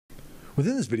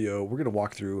Within this video, we're going to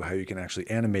walk through how you can actually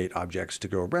animate objects to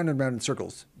go round and round in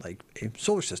circles, like a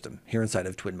solar system here inside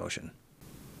of Twinmotion.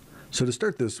 So to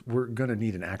start this, we're going to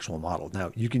need an actual model.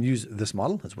 Now, you can use this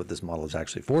model. That's what this model is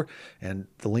actually for. And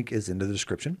the link is in the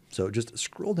description. So just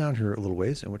scroll down here a little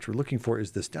ways. And what we're looking for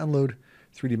is this download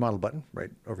 3D model button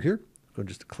right over here. Go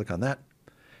just click on that.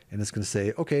 And it's going to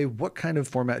say, okay, what kind of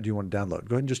format do you want to download?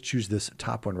 Go ahead and just choose this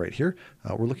top one right here.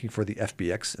 We're looking for the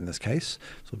FBX in this case.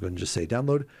 So go ahead and just say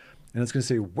download. And it's going to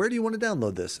say, where do you want to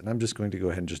download this? And I'm just going to go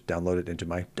ahead and just download it into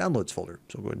my downloads folder.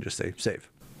 So go ahead and just say save.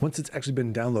 Once it's actually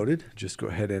been downloaded, just go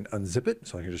ahead and unzip it.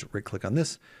 So I can just right click on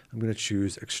this. I'm going to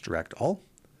choose extract all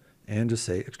and just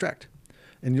say extract.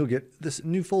 And you'll get this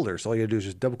new folder. So all you gotta do is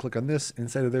just double click on this.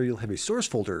 Inside of there, you'll have a source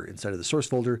folder. Inside of the source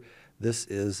folder, this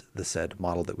is the said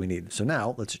model that we need. So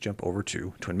now let's jump over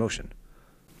to Twinmotion.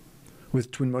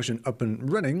 With Twinmotion up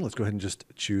and running, let's go ahead and just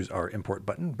choose our import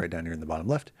button right down here in the bottom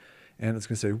left. And it's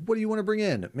going to say, what do you want to bring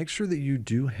in? Make sure that you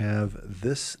do have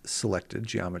this selected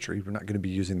geometry. We're not going to be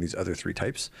using these other three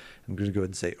types. I'm going to go ahead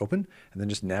and say open, and then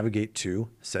just navigate to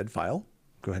said file.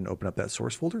 Go ahead and open up that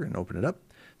source folder and open it up.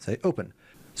 Say open.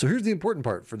 So here's the important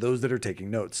part for those that are taking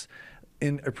notes.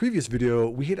 In a previous video,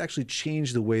 we had actually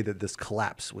changed the way that this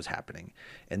collapse was happening.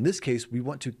 In this case, we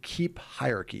want to keep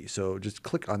hierarchy. So just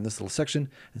click on this little section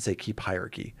and say keep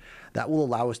hierarchy. That will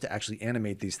allow us to actually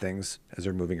animate these things as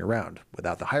they're moving around.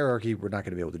 Without the hierarchy, we're not going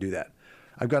to be able to do that.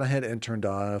 I've gone ahead and turned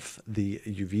off the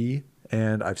UV,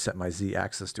 and I've set my Z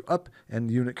axis to up and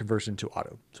unit conversion to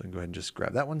auto. So I can go ahead and just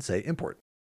grab that one, say import.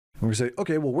 And we're going to say,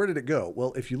 okay, well, where did it go?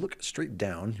 Well, if you look straight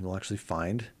down, you will actually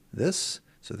find this.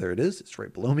 So there it is. It's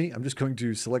right below me. I'm just going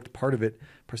to select part of it,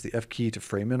 press the F key to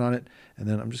frame in on it, and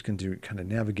then I'm just going to kind of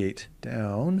navigate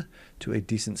down to a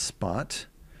decent spot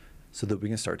so that we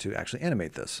can start to actually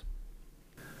animate this.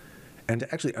 And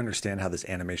to actually understand how this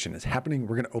animation is happening,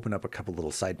 we're going to open up a couple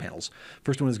little side panels.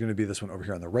 First one is going to be this one over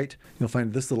here on the right. You'll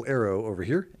find this little arrow over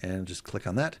here and just click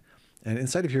on that. And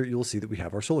inside of here, you'll see that we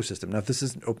have our solar system. Now, if this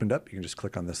isn't opened up, you can just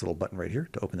click on this little button right here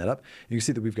to open that up. You can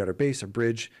see that we've got our base, our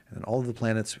bridge, and then all of the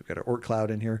planets. We've got our Oort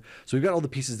cloud in here. So we've got all the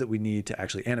pieces that we need to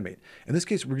actually animate. In this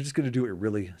case, we're just going to do a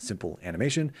really simple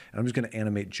animation. And I'm just going to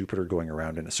animate Jupiter going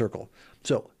around in a circle.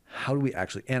 So how do we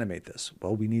actually animate this?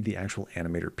 Well, we need the actual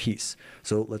animator piece.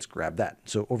 So let's grab that.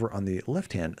 So over on the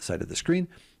left-hand side of the screen,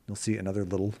 you'll see another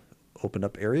little open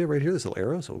up area right here, this little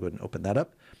arrow. So we'll go ahead and open that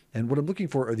up. And what I'm looking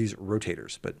for are these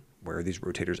rotators, but where are these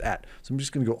rotators at? So I'm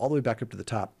just going to go all the way back up to the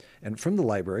top. And from the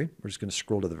library, we're just going to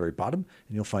scroll to the very bottom,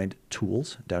 and you'll find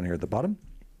tools down here at the bottom.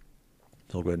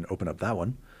 So I'll go ahead and open up that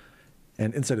one.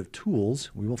 And inside of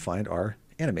tools, we will find our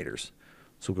animators.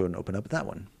 So we'll go ahead and open up that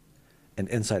one. And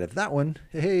inside of that one,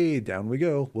 hey, down we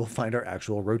go, we'll find our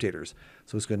actual rotators.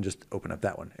 So let's go ahead and just open up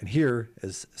that one. And here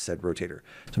is said rotator.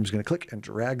 So I'm just going to click and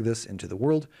drag this into the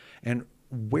world. And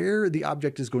where the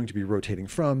object is going to be rotating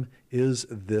from is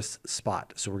this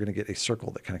spot. So we're going to get a circle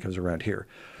that kind of comes around here.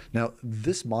 Now,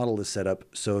 this model is set up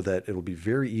so that it'll be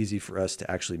very easy for us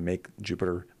to actually make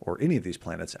Jupiter or any of these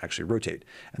planets actually rotate.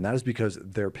 And that is because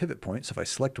their pivot point, so if I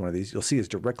select one of these, you'll see is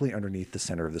directly underneath the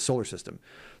center of the solar system.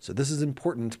 So this is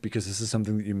important because this is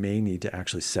something that you may need to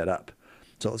actually set up.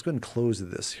 So let's go ahead and close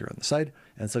this here on the side,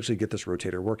 and let's actually get this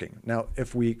rotator working. Now,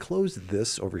 if we close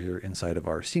this over here inside of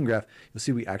our scene graph, you'll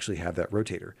see we actually have that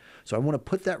rotator. So I want to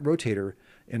put that rotator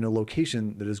in a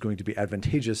location that is going to be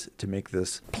advantageous to make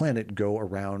this planet go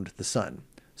around the sun.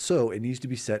 So it needs to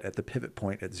be set at the pivot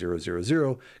point at 0, 0,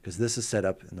 0, because this is set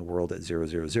up in the world at 0,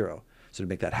 0, 0. So to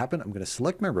make that happen, I'm going to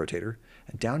select my rotator,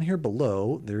 and down here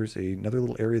below, there's another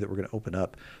little area that we're going to open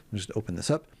up. I'm just open this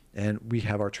up, and we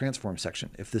have our transform section.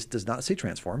 If this does not say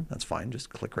transform, that's fine. Just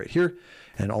click right here,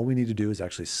 and all we need to do is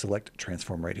actually select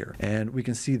transform right here. And we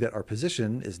can see that our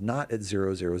position is not at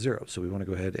 0, 0, 0. So we want to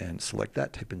go ahead and select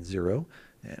that, type in 0,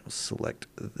 and we'll select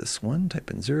this one,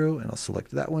 type in 0, and I'll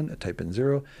select that one, type in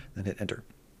 0, then hit enter.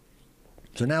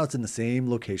 So now it's in the same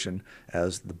location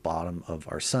as the bottom of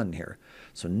our sun here.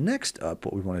 So next up,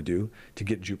 what we want to do to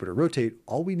get Jupiter rotate,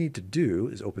 all we need to do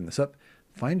is open this up,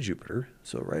 find Jupiter.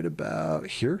 So right about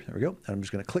here, there we go. And I'm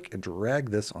just going to click and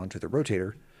drag this onto the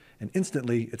rotator, and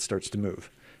instantly it starts to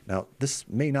move. Now, this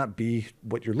may not be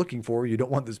what you're looking for. You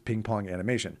don't want this ping pong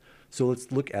animation. So let's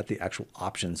look at the actual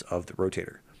options of the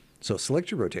rotator. So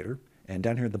select your rotator. And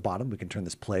down here at the bottom, we can turn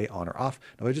this play on or off.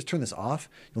 Now, if I just turn this off,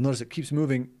 you'll notice it keeps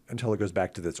moving until it goes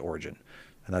back to its origin.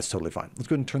 And that's totally fine. Let's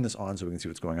go ahead and turn this on so we can see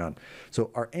what's going on.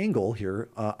 So our angle here,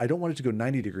 I don't want it to go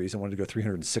 90 degrees. I want it to go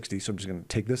 360. So I'm just going to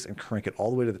take this and crank it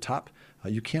all the way to the top.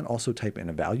 You can also type in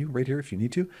a value right here if you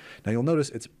need to. Now you'll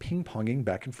notice it's ping-ponging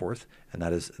back and forth, and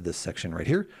that is this section right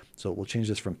here. So we'll change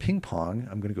this from ping-pong.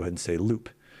 I'm going to go ahead and say loop.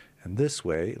 And this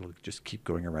way, it'll just keep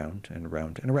going around and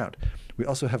around and around. We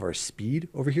also have our speed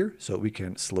over here, so we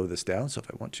can slow this down. So if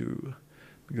I want to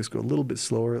just go a little bit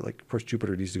slower, like of course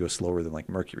Jupiter needs to go slower than like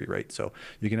Mercury, right? So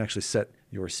you can actually set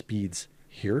your speeds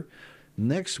here.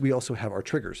 Next, we also have our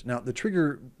triggers. Now the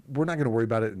trigger, we're not going to worry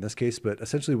about it in this case, but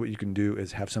essentially what you can do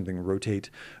is have something rotate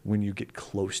when you get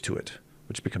close to it,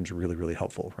 which becomes really, really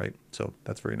helpful, right? So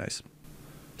that's very nice.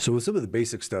 So with some of the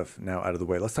basic stuff now out of the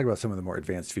way, let's talk about some of the more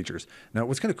advanced features. Now,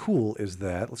 what's kind of cool is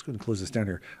that, let's go ahead and close this down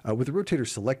here. With the rotator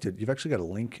selected, you've actually got a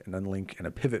link, an unlink, and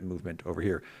a pivot movement over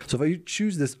here. So if I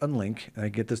choose this unlink, I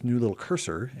get this new little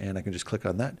cursor, and I can just click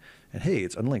on that, and hey,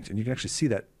 it's unlinked. And you can actually see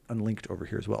that unlinked over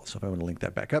here as well. So if I want to link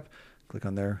that back up, click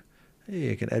on there.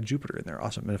 Hey, I can add Jupiter in there.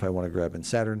 Awesome. And if I want to grab in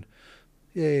Saturn,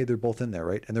 yay, they're both in there,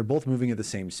 right? And they're both moving at the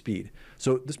same speed.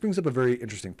 So this brings up a very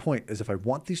interesting point, is if I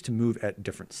want these to move at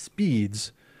different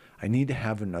speeds, I need to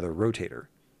have another rotator.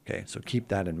 Okay, so keep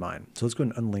that in mind. So let's go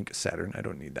and unlink Saturn. I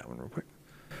don't need that one real quick.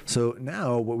 So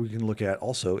now what we can look at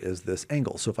also is this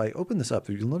angle. So if I open this up,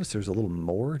 you'll notice there's a little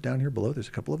more down here below. There's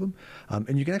a couple of them.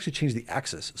 And you can actually change the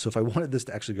axis. So if I wanted this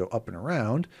to actually go up and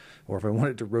around, or if I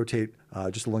wanted to rotate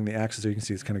just along the axis, you can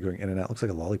see it's kind of going in and out. It looks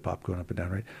like a lollipop going up and down,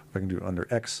 right? If I can do it under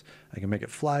X, I can make it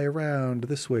fly around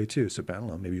this way too. So I don't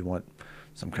know, maybe you want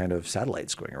some kind of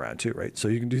satellites going around too, right? So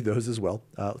you can do those as well.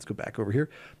 Let's go back over here.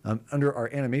 Under our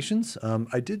animations,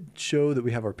 I did show that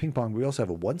we have our ping pong. We also have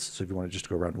a once. So if you want to just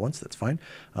go around once, that's fine.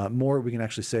 More, we can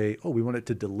actually say, oh, we want it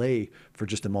to delay for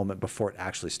just a moment before it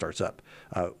actually starts up,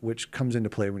 which comes into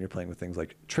play when you're playing with things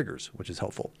like triggers, which is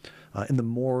helpful. In the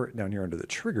more down here under the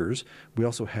triggers, we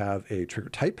also have a trigger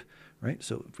type. Right,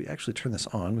 so if we actually turn this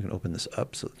on, we can open this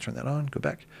up. So let's turn that on, go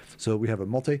back. So we have a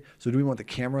multi. So do we want the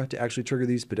camera to actually trigger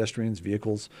these pedestrians,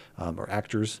 vehicles, or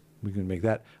actors? We can make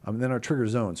that. And then our trigger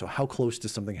zone. So how close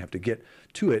does something have to get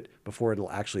to it before it'll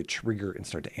actually trigger and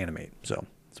start to animate? So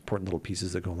it's important little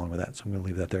pieces that go along with that. So I'm going to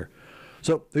leave that there.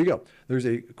 So there you go. There's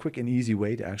a quick and easy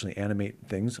way to actually animate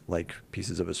things like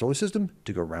pieces of a solar system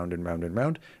to go round and round and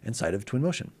round inside of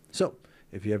Twinmotion. So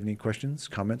if you have any questions,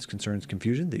 comments, concerns,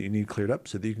 confusion that you need cleared up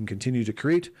so that you can continue to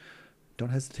create, don't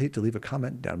hesitate to leave a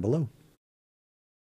comment down below.